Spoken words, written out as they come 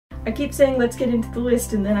I keep saying let's get into the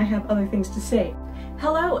list and then I have other things to say.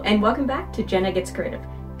 Hello and welcome back to Jenna Gets Creative.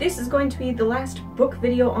 This is going to be the last book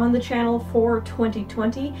video on the channel for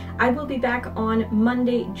 2020. I will be back on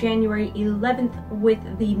Monday, January 11th with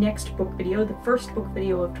the next book video, the first book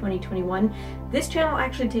video of 2021. This channel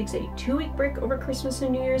actually takes a 2-week break over Christmas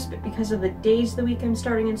and New Year's, but because of the days of the week I'm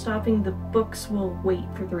starting and stopping, the books will wait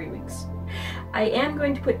for 3 weeks. I am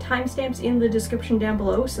going to put timestamps in the description down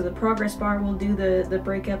below, so the progress bar will do the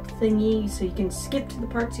breakup thingy, so you can skip to the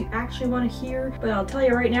parts you actually want to hear. But I'll tell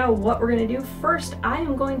you right now what we're going to do. First, I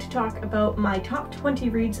am going to talk about my top 20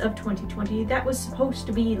 reads of 2020. That was supposed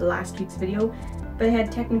to be last week's video, but I had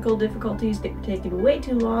technical difficulties. They were taking way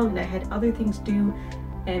too long, and I had other things to do,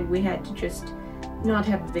 and we had to just not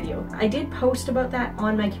have a video. I did post about that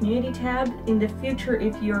on my community tab. In the future,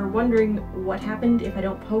 if you're wondering what happened if I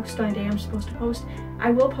don't post on a day I'm supposed to post,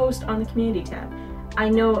 I will post on the community tab. I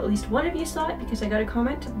know at least one of you saw it because I got a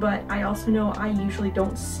comment, but I also know I usually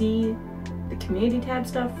don't see the community tab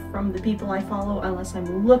stuff from the people I follow unless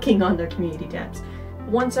I'm looking on their community tabs.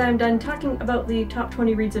 Once I'm done talking about the top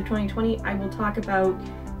 20 reads of 2020, I will talk about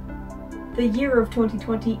the year of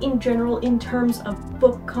 2020 in general in terms of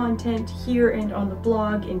book content here and on the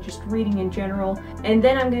blog and just reading in general. And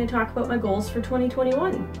then I'm going to talk about my goals for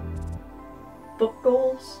 2021. Book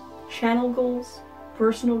goals, channel goals,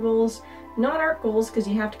 personal goals, not art goals because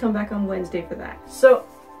you have to come back on Wednesday for that. So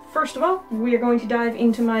first of all, we are going to dive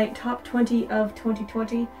into my top 20 of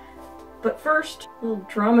 2020. But first, a little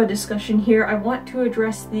drama discussion here. I want to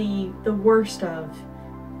address the worst of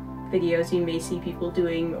videos you may see people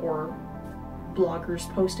doing or bloggers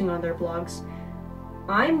posting on their blogs.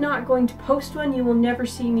 I'm not going to post one. You will never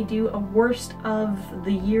see me do a worst of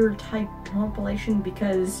the year type compilation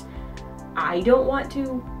because I don't want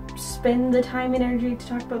to spend the time and energy to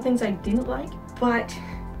talk about things I didn't like. But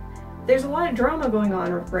there's a lot of drama going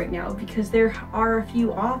on right now because there are a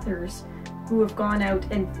few authors who have gone out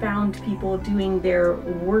and found people doing their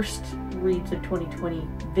worst reads of 2020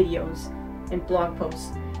 videos and blog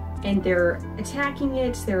posts. And they're attacking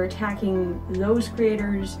it, they're attacking those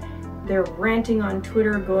creators, they're ranting on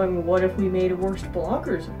Twitter going, what if we made a worst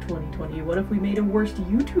bloggers of 2020? What if we made a worst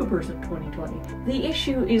YouTubers of 2020? The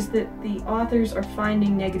issue is that the authors are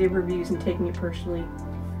finding negative reviews and taking it personally.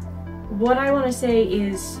 What I want to say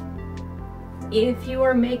is, if you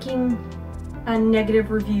are making a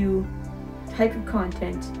negative review type of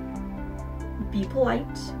content, be polite,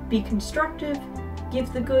 be constructive,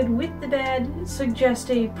 give the good with the bad, suggest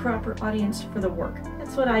a proper audience for the work.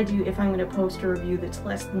 That's what I do if I'm going to post a review that's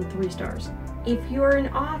less than 3 stars. If you're an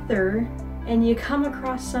author and you come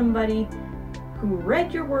across somebody who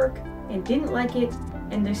read your work and didn't like it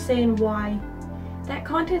and they're saying why, that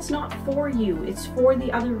content's not for you. It's for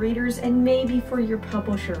the other readers and maybe for your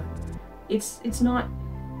publisher. It's not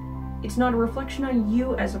a reflection on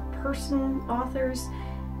you as a person, authors.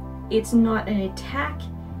 It's not an attack.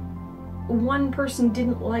 One person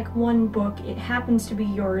didn't like one book, it happens to be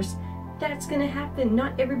yours. That's gonna happen.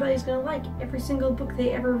 Not everybody's gonna like every single book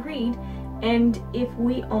they ever read, and if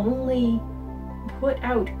we only put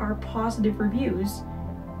out our positive reviews,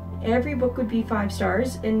 every book would be 5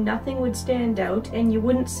 stars and nothing would stand out and you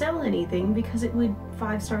wouldn't sell anything because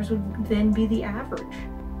 5 stars would then be the average.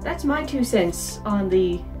 That's my 2 cents on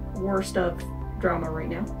the worst of drama right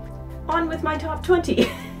now. On with my top 20.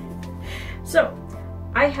 So,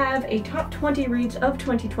 I have a top 20 reads of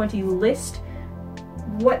 2020 list.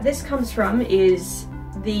 What this comes from is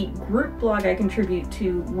the group blog I contribute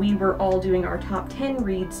to. We were all doing our top 10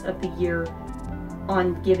 reads of the year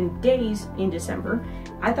on given days in December.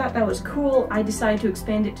 I thought that was cool. I decided to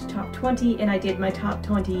expand it to top 20 and I did my top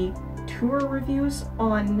 20 tour reviews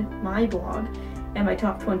on my blog and my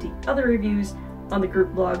top 20 other reviews on the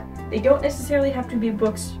group blog. They don't necessarily have to be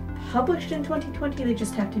books published in 2020, they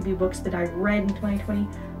just have to be books that I read in 2020.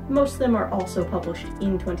 Most of them are also published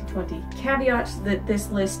in 2020. Caveat that this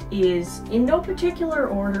list is in no particular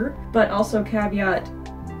order, but also caveat,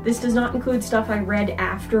 this does not include stuff I read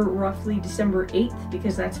after roughly December 8th,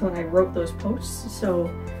 because that's when I wrote those posts. So,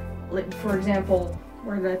 like, for example,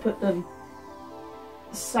 where did I put them?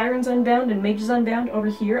 Sirens Unbound and Mages Unbound over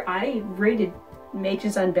here, I rated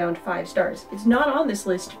Mages Unbound 5 stars. It's not on this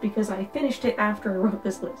list because I finished it after I wrote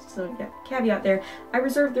this list, so yeah, caveat there. I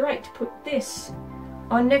reserve the right to put this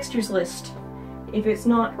on next year's list if it's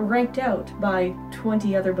not ranked out by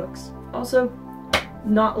 20 other books. Also,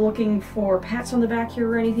 not looking for pats on the back here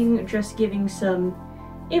or anything, just giving some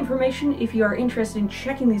information if you are interested in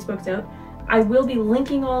checking these books out. I will be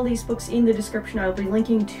linking all these books in the description. I'll be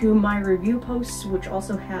linking to my review posts, which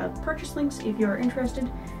also have purchase links if you are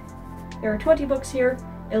interested. There are 20 books here.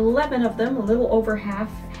 11 of them, a little over half,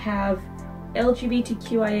 have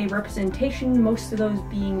LGBTQIA representation, most of those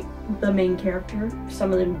being the main character.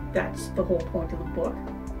 Some of them, that's the whole point of the book.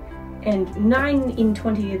 And 9 in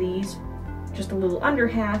 20 of these, just a little under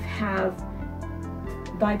half, have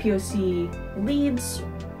BIPOC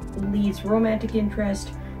leads romantic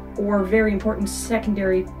interest, or very important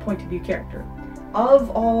secondary point of view character. Of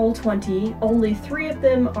all 20, only 3 of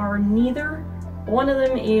them are neither. One of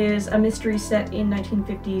them is a mystery set in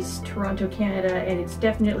 1950s Toronto, Canada, and it's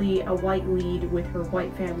definitely a white lead with her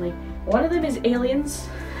white family. One of them is aliens,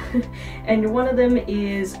 and one of them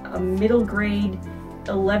is a middle grade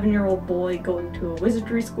 11-year-old boy going to a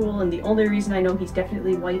wizardry school, and the only reason I know he's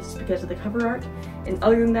definitely white is because of the cover art. And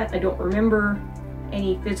other than that, I don't remember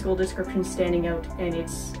any physical descriptions standing out, and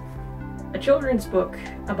it's a children's book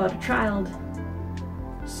about a child,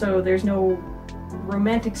 so there's no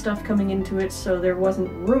romantic stuff coming into it, so there wasn't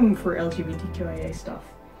room for LGBTQIA stuff.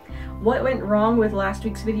 What went wrong with last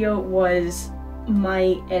week's video was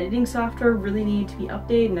my editing software really needed to be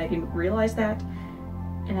updated, and I didn't realize that.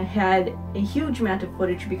 And I had a huge amount of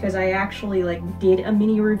footage because I actually did a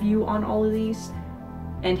mini review on all of these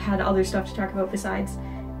and had other stuff to talk about besides.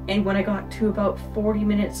 And when I got to about 40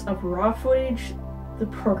 minutes of raw footage, the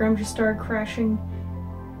program just started crashing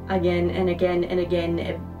again and again and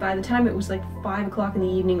again. By the time it was 5 o'clock in the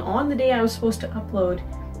evening on the day I was supposed to upload,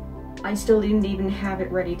 I still didn't even have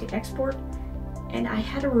it ready to export, and I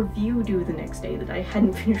had a review due the next day that I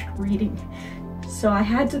hadn't finished reading. So I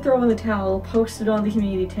had to throw in the towel, post it on the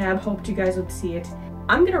community tab, hoped you guys would see it.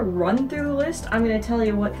 I'm gonna run through the list. I'm gonna tell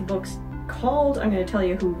you what the book's called, I'm gonna tell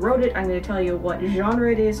you who wrote it, I'm gonna tell you what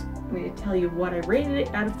genre it is, I'm gonna tell you what I rated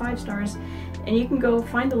it out of 5 stars, and you can go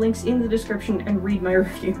find the links in the description and read my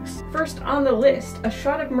reviews. First on the list, A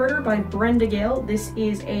Shot of Murder by Brenda Gale. This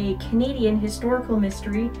is a Canadian historical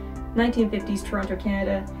mystery, 1950s Toronto,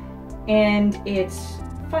 Canada, and it's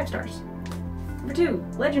 5 stars. Number 2,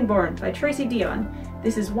 Legendborn by Tracy Dion.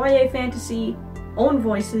 This is YA fantasy, own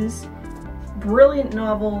voices, brilliant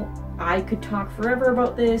novel. I could talk forever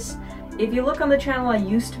about this. If you look on the channel I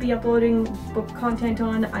used to be uploading book content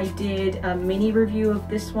on, I did a mini review of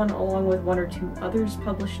this one along with 1 or 2 others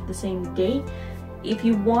published the same day. If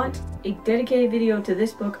you want a dedicated video to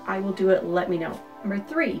this book, I will do it, let me know. Number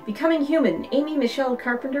 3, Becoming Human, Amy Michelle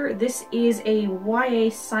Carpenter. This is a YA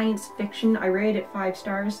science fiction. I rated it 5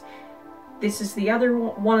 stars. This is the other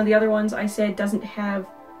one of the other ones I said doesn't have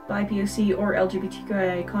BIPOC or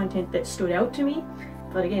LGBTQIA content that stood out to me,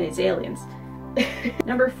 but again, it's aliens.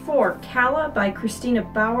 Number 4, Kala by Christina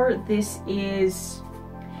Bauer. This is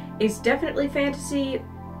definitely fantasy.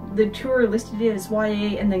 The tour listed it as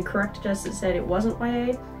YA and then corrected us and said it wasn't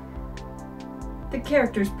YA. The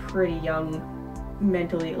character's pretty young,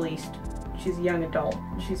 mentally at least. She's a young adult.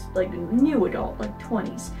 She's a new adult,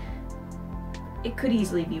 20s. It could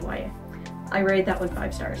easily be YA. I rated that one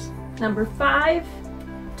 5 stars. Number 5,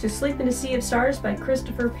 To Sleep in a Sea of Stars by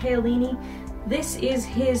Christopher Paolini. This is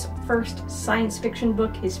his first science fiction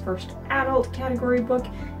book, his first adult category book.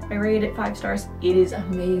 I rated it 5 stars. It is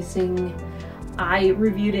amazing. I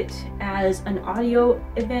reviewed it as an audio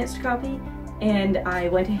advanced copy, and I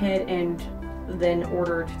went ahead and then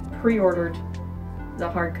pre-ordered the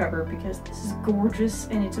hardcover because this is gorgeous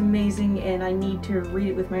and it's amazing, and I need to read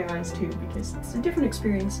it with my eyes too because it's a different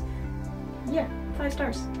experience. Yeah, 5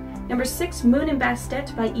 stars. Number 6, Moon and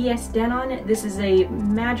Bastet by E.S. Denon. This is a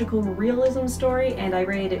magical realism story, and I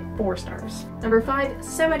rated it 4 stars. Number 5,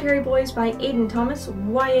 Cemetery Boys by Aidan Thomas.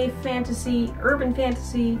 YA fantasy, urban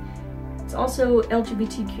fantasy. It's also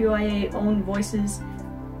LGBTQIA own voices.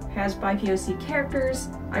 Has BIPOC characters.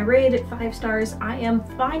 I rated it 5 stars. I am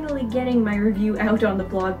finally getting my review out on the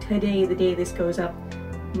blog today, the day this goes up.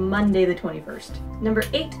 Monday the 21st. Number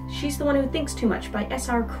 8, She's the One Who Thinks Too Much by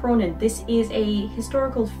S.R. Cronin. This is a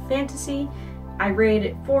historical fantasy. I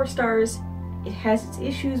rated it 4 stars. It has its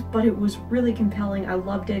issues, but it was really compelling. I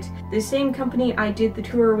loved it. The same company I did the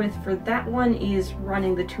tour with for that one is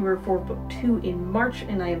running the tour for book 2 in March,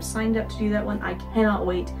 and I am signed up to do that one. I cannot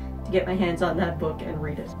wait to get my hands on that book and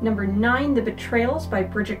read it. Number 9, The Betrayals by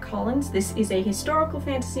Bridget Collins. This is a historical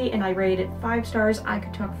fantasy, and I rated it 5 stars. I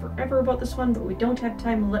could talk forever about this one, but we don't have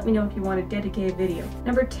time. Let me know if you want a dedicated video.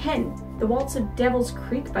 Number 10, The Waltz of Devil's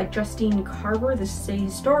Creek by Justine Carver. This is a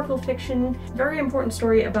historical fiction, very important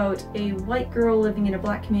story about a white girl living in a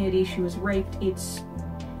black community. She was raped. It's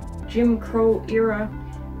Jim Crow era,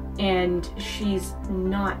 and she's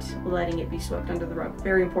not letting it be swept under the rug.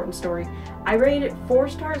 Very important story. I rated it 4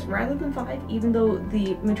 stars rather than 5, even though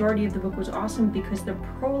the majority of the book was awesome, because the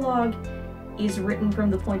prologue is written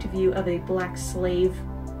from the point of view of a black slave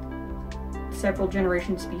several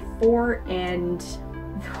generations before, and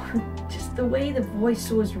just the way the voice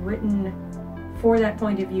was written for that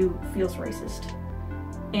point of view feels racist.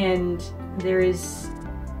 And there's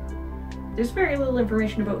very little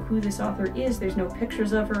information about who this author is. There's no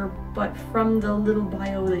pictures of her, but from the little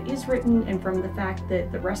bio that is written and from the fact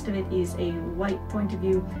that the rest of it is a white point of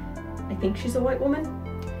view, I think she's a white woman.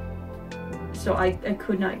 So I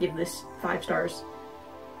could not give this 5 stars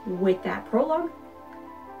with that prologue.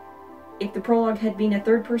 If the prologue had been a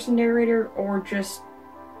third-person narrator or just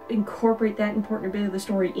incorporate that important bit of the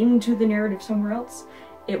story into the narrative somewhere else,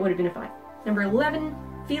 it would have been a 5. Number 11,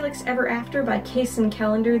 Felix Ever After by Kaysen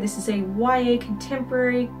Callender. This is a YA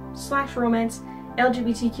contemporary / romance,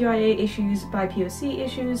 LGBTQIA issues by POC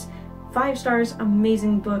issues. 5 stars,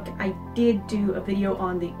 amazing book. I did do a video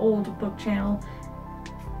on the old book channel.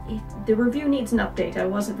 The review needs an update. I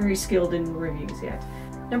wasn't very skilled in reviews yet.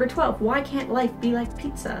 Number 12, Why Can't Life Be Like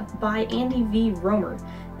Pizza by Andy V. Romer.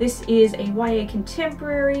 This is a YA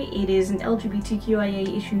contemporary. It is an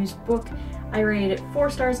LGBTQIA issues book. I rated it 4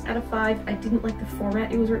 stars out of 5. I didn't like the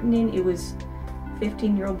format it was written in. It was a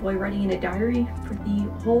 15-year-old boy writing in a diary for the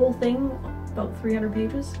whole thing, about 300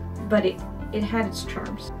 pages, but it had its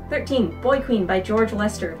charms. 13, Boy Queen by George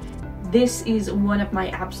Lester. This is one of my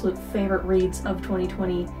absolute favorite reads of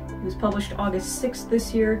 2020. It was published August 6th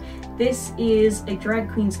this year. This is a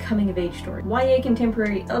drag queen's coming-of-age story. YA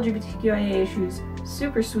contemporary, LGBTQIA issues,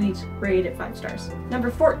 super sweet, rated at 5 stars.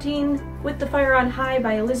 Number 14, With the Fire on High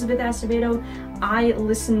by Elizabeth Acevedo. I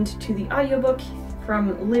listened to the audiobook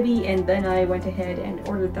from Libby and then I went ahead and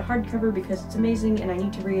ordered the hardcover because it's amazing and I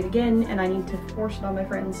need to read it again and I need to force it on my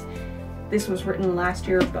friends. This was written last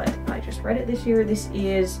year, but I just read it this year. This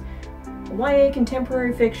is YA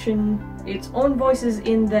contemporary fiction, its own voices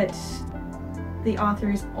in that the author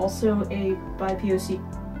is also a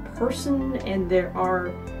BIPOC person and there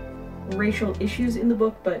are racial issues in the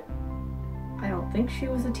book, but I don't think she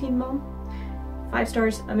was a teen mom. 5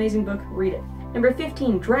 stars, amazing book, read it. Number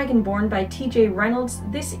 15, Dragonborn by TJ Reynolds.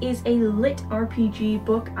 This is a lit RPG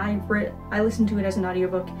book. I listened to it as an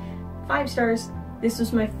audiobook. 5 stars. This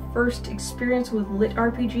was my first experience with lit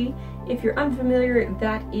RPG. If you're unfamiliar,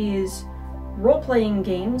 that is role-playing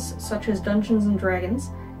games such as Dungeons and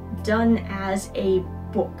Dragons done as a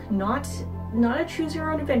book, not a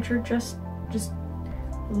choose-your-own-adventure, just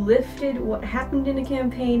lifted what happened in a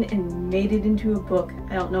campaign and made it into a book.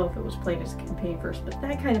 I don't know if it was played as a campaign first, but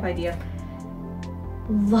that kind of idea.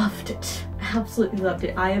 Loved it. Absolutely loved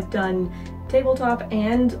it. I have done tabletop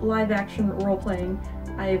and live-action role-playing.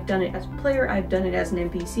 I have done it as a player, I've done it as an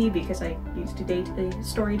NPC because I used to date a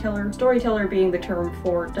storyteller. Storyteller being the term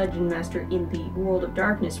for Dungeon Master in the World of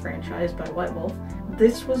Darkness franchise by White Wolf.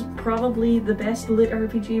 This was probably the best lit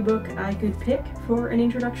RPG book I could pick for an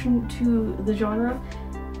introduction to the genre.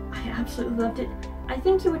 I absolutely loved it. I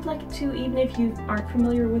think you would like it too, even if you aren't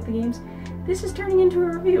familiar with the games. This is turning into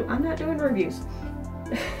a review. I'm not doing reviews.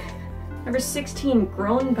 Number 16,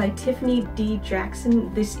 Grown by Tiffany D.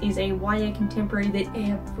 Jackson. This is a YA contemporary that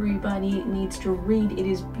everybody needs to read. It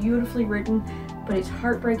is beautifully written, but it's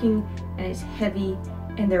heartbreaking and it's heavy,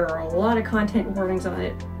 and there are a lot of content warnings on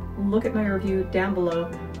it. Look at my review down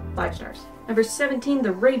below. 5 stars. Number 17,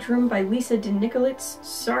 The Rage Room by Lisa DeNicolitz.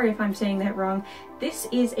 Sorry if I'm saying that wrong. This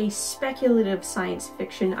is a speculative science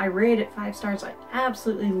fiction. I rated it 5 stars. I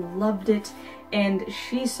absolutely loved it. And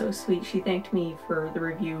she's so sweet, she thanked me for the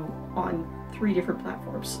review on 3 different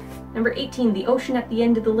platforms. Number 18, The Ocean at the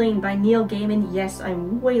End of the Lane by Neil Gaiman. Yes,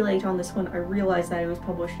 I'm way late on this one. I realized that it was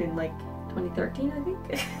published in like 2013, I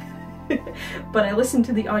think. But I listened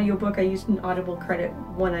to the audiobook. I used an Audible credit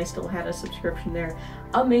when I still had a subscription there.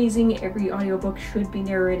 Amazing. Every audiobook should be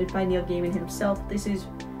narrated by Neil Gaiman himself. This is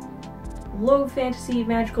low fantasy,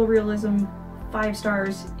 magical realism. 5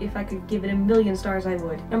 stars. If I could give it 1,000,000 stars, I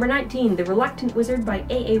would. Number 19, The Reluctant Wizard by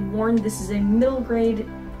A.A. Warren. This is a middle grade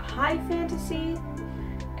high fantasy.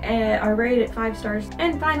 I rated it 5 stars.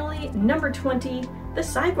 And finally, number 20, The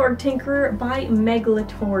Cyborg Tinkerer by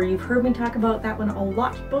Megalator. You've heard me talk about that one a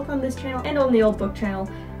lot, both on this channel and on the old book channel.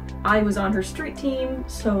 I was on her street team,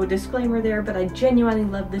 so disclaimer there, but I genuinely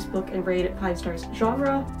love this book and rated it 5 stars.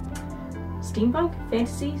 Genre, steampunk,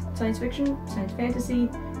 fantasy, science fiction, science fantasy,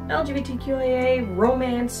 LGBTQIA,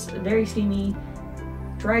 romance, very steamy,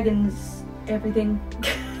 dragons, everything.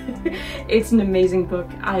 It's an amazing book.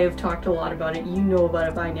 I have talked a lot about it. You know about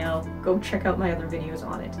it by now. Go check out my other videos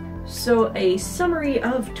on it. So a summary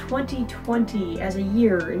of 2020 as a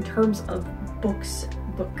year in terms of books,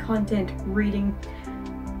 book content, reading.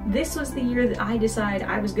 This was the year that I decided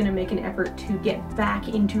I was going to make an effort to get back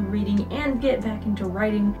into reading and get back into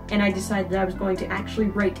writing, and I decided that I was going to actually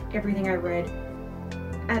rate everything I read,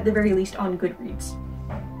 at the very least on Goodreads.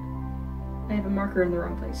 I have a marker in the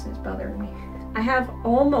wrong place and it's bothering me. I have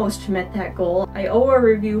almost met that goal. I owe a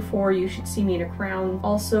review for You Should See Me in a Crown.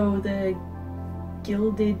 Also the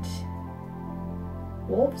Gilded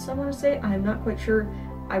Wolves, I want to say. I'm not quite sure.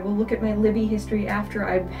 I will look at my Libby history after.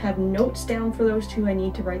 I have notes down for those two. I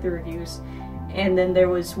need to write the reviews. And then there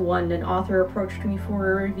was one, an author approached me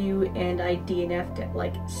for a review and I DNF'd at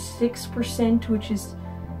like 6%, which is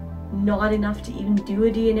not enough to even do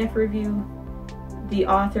a DNF review. The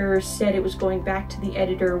author said it was going back to the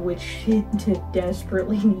editor, which it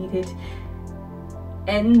desperately needed.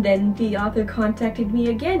 And then the author contacted me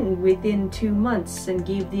again within 2 months and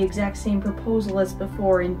gave the exact same proposal as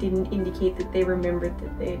before and didn't indicate that they remembered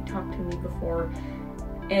that they had talked to me before.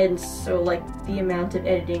 And so, like, the amount of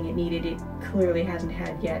editing it needed, it clearly hasn't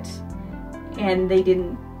had yet. And they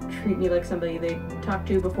didn't treat me like somebody they talked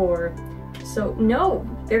to before. So no,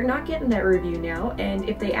 they're not getting that review now, and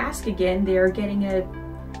if they ask again, they are getting a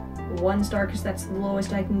 1 star because that's the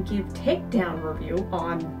lowest I can give takedown review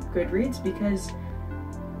on Goodreads, because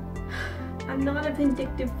I'm not a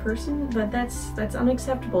vindictive person, but that's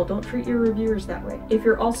unacceptable. Don't treat your reviewers that way. If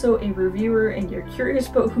you're also a reviewer and you're curious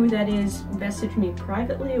about who that is, message me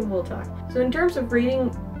privately and we'll talk. So in terms of reading,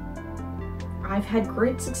 I've had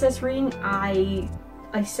great success reading.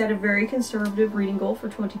 I set a very conservative reading goal for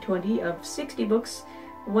 2020 of 60 books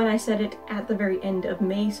when I set it at the very end of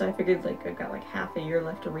May, so I figured like I've got like half a year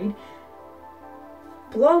left to read.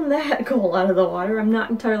 Blown that goal out of the water. I'm not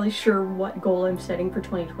entirely sure what goal I'm setting for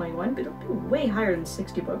 2021, but it'll be way higher than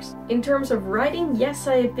 60 books. In terms of writing, yes,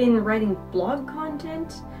 I have been writing blog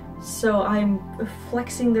content, so I'm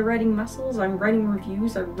flexing the writing muscles. I'm writing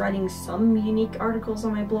reviews, I'm writing some unique articles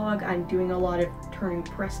on my blog, I'm doing a lot of turning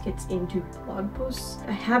press kits into blog posts.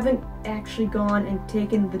 I haven't actually gone and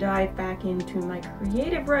taken the dive back into my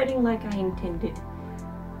creative writing like I intended.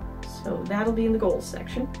 So that'll be in the goals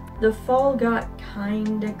section. The fall got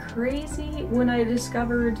kinda crazy when I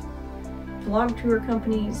discovered blog tour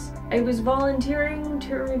companies. I was volunteering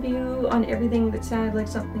to review on everything that sounded like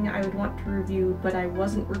something I would want to review, but I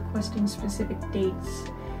wasn't requesting specific dates,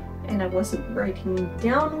 and I wasn't writing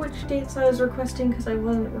down which dates I was requesting because I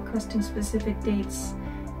wasn't requesting specific dates,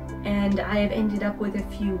 and I have ended up with a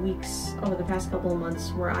few weeks over the past couple of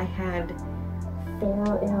months where I had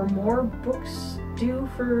 4 or more books due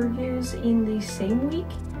for reviews in the same week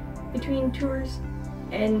between tours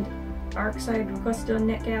and arcs I had requested on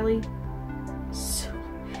NetGalley. So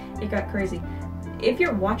it got crazy. If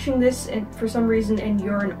you're watching this and for some reason and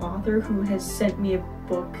you're an author who has sent me a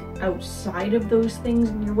book outside of those things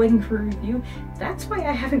and you're waiting for a review, that's why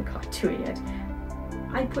I haven't got to it yet.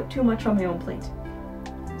 I put too much on my own plate.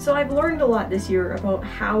 So I've learned a lot this year about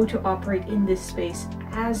how to operate in this space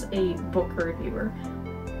as a book reviewer,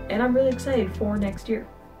 and I'm really excited for next year.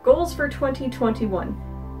 Goals for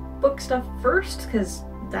 2021. Book stuff first, because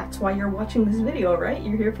that's why you're watching this video, right?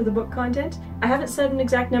 You're here for the book content. I haven't set an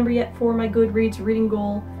exact number yet for my Goodreads reading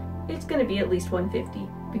goal. It's gonna be at least 150,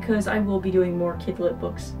 because I will be doing more kidlit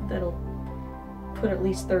books that'll put at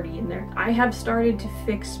least 30 in there. I have started to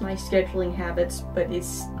fix my scheduling habits, but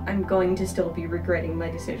I'm going to still be regretting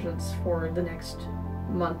my decisions for the next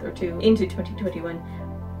month or two into 2021.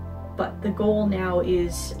 But the goal now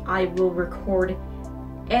is I will record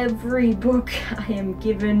every book I am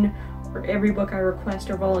given or every book I request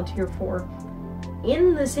or volunteer for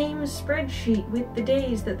in the same spreadsheet with the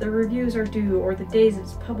days that the reviews are due or the days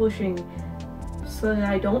it's publishing, so that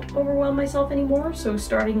I don't overwhelm myself anymore. So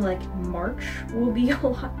starting like March will be a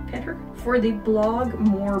lot better. For the blog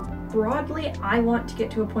more broadly, I want to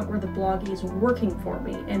get to a point where the blog is working for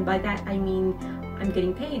me, and by that I mean I'm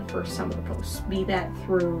getting paid for some of the posts, be that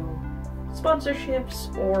through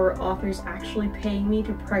sponsorships or authors actually paying me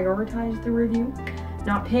to prioritize the review.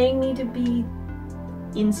 Not paying me to be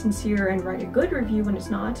insincere and write a good review when it's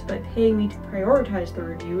not, but paying me to prioritize the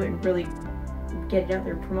review and really get it out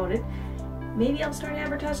there and promote it. Maybe I'll start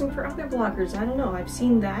advertising for other bloggers, I don't know, I've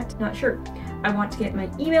seen that, not sure. I want to get my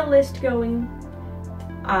email list going.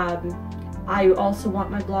 I also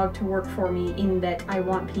want my blog to work for me in that I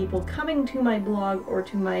want people coming to my blog or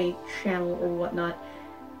to my channel or whatnot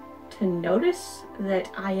to notice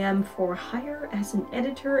that I am for hire as an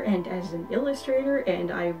editor and as an illustrator,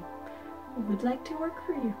 and I would like to work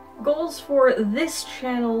for you. Goals for this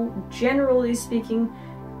channel, generally speaking,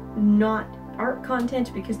 not art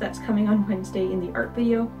content because that's coming on Wednesday in the art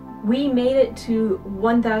video. We made it to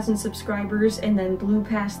 1,000 subscribers and then blew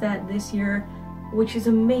past that this year, which is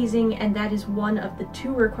amazing, and that is one of the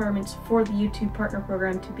 2 requirements for the YouTube Partner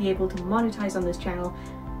Program to be able to monetize on this channel.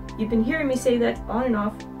 You've been hearing me say that on and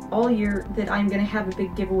off all year that I'm gonna have a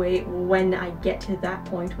big giveaway when I get to that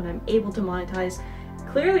point, when I'm able to monetize.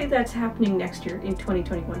 Clearly that's happening next year in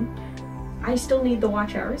 2021. I still need the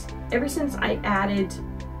watch hours. Ever since I added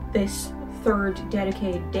this third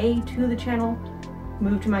dedicated day to the channel,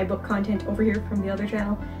 moved my book content over here from the other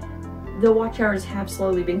channel, the watch hours have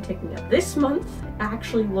slowly been ticking up. This month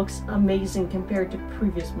actually looks amazing compared to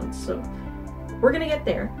previous months, so we're gonna get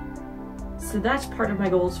there. So that's part of my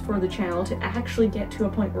goals for the channel, to actually get to a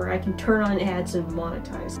point where I can turn on ads and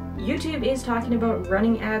monetize. YouTube is talking about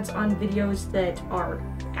running ads on videos that are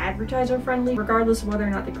advertiser friendly, regardless of whether or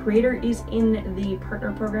not the creator is in the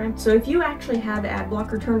partner program. So if you actually have ad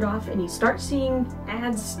blocker turned off and you start seeing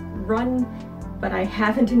ads run, but I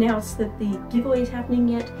haven't announced that the giveaway is happening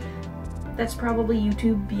yet, that's probably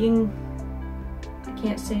YouTube being, I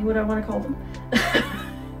can't say what I want to call them.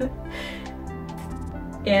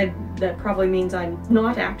 And that probably means I'm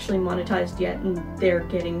not actually monetized yet and they're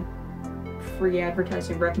getting free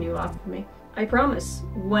advertising revenue off of me. I promise,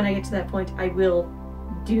 when I get to that point, I will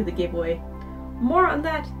do the giveaway. More on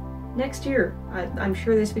that next year. I'm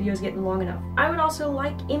sure this video is getting long enough. I would also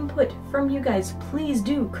like input from you guys. Please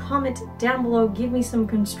do comment down below. Give me some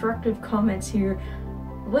constructive comments here.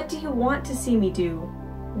 What do you want to see me do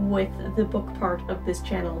with the book part of this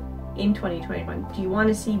channel in 2021? Do you want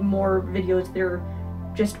to see more videos that are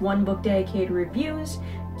just one book dedicated reviews?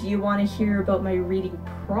 Do you want to hear about my reading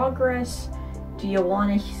progress? Do you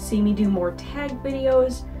want to see me do more tag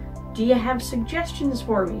videos? Do you have suggestions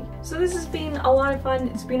for me? So this has been a lot of fun.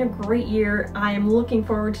 It's been a great year. I am looking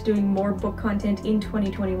forward to doing more book content in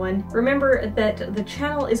 2021. Remember that the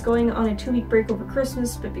channel is going on a 2-week break over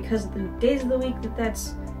Christmas, but because of the days of the week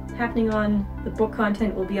that's happening on, the book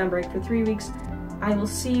content will be on break for 3 weeks. I will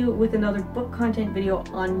see you with another book content video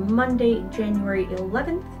on Monday, January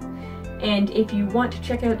 11th. And if you want to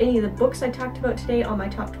check out any of the books I talked about today on my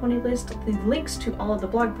top 20 list, the links to all of the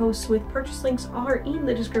blog posts with purchase links are in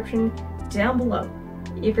the description down below.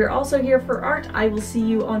 If you're also here for art, I will see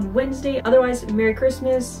you on Wednesday. Otherwise, Merry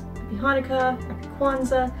Christmas, Happy Hanukkah, Happy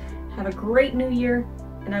Kwanzaa, have a great New Year,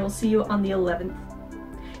 and I will see you on the 11th.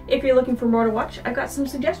 If you're looking for more to watch, I've got some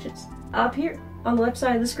suggestions up here on the left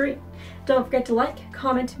side of the screen. Don't forget to like,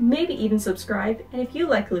 comment, maybe even subscribe, and if you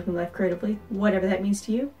like living life creatively, whatever that means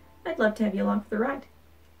to you, I'd love to have you along for the ride.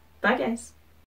 Bye guys!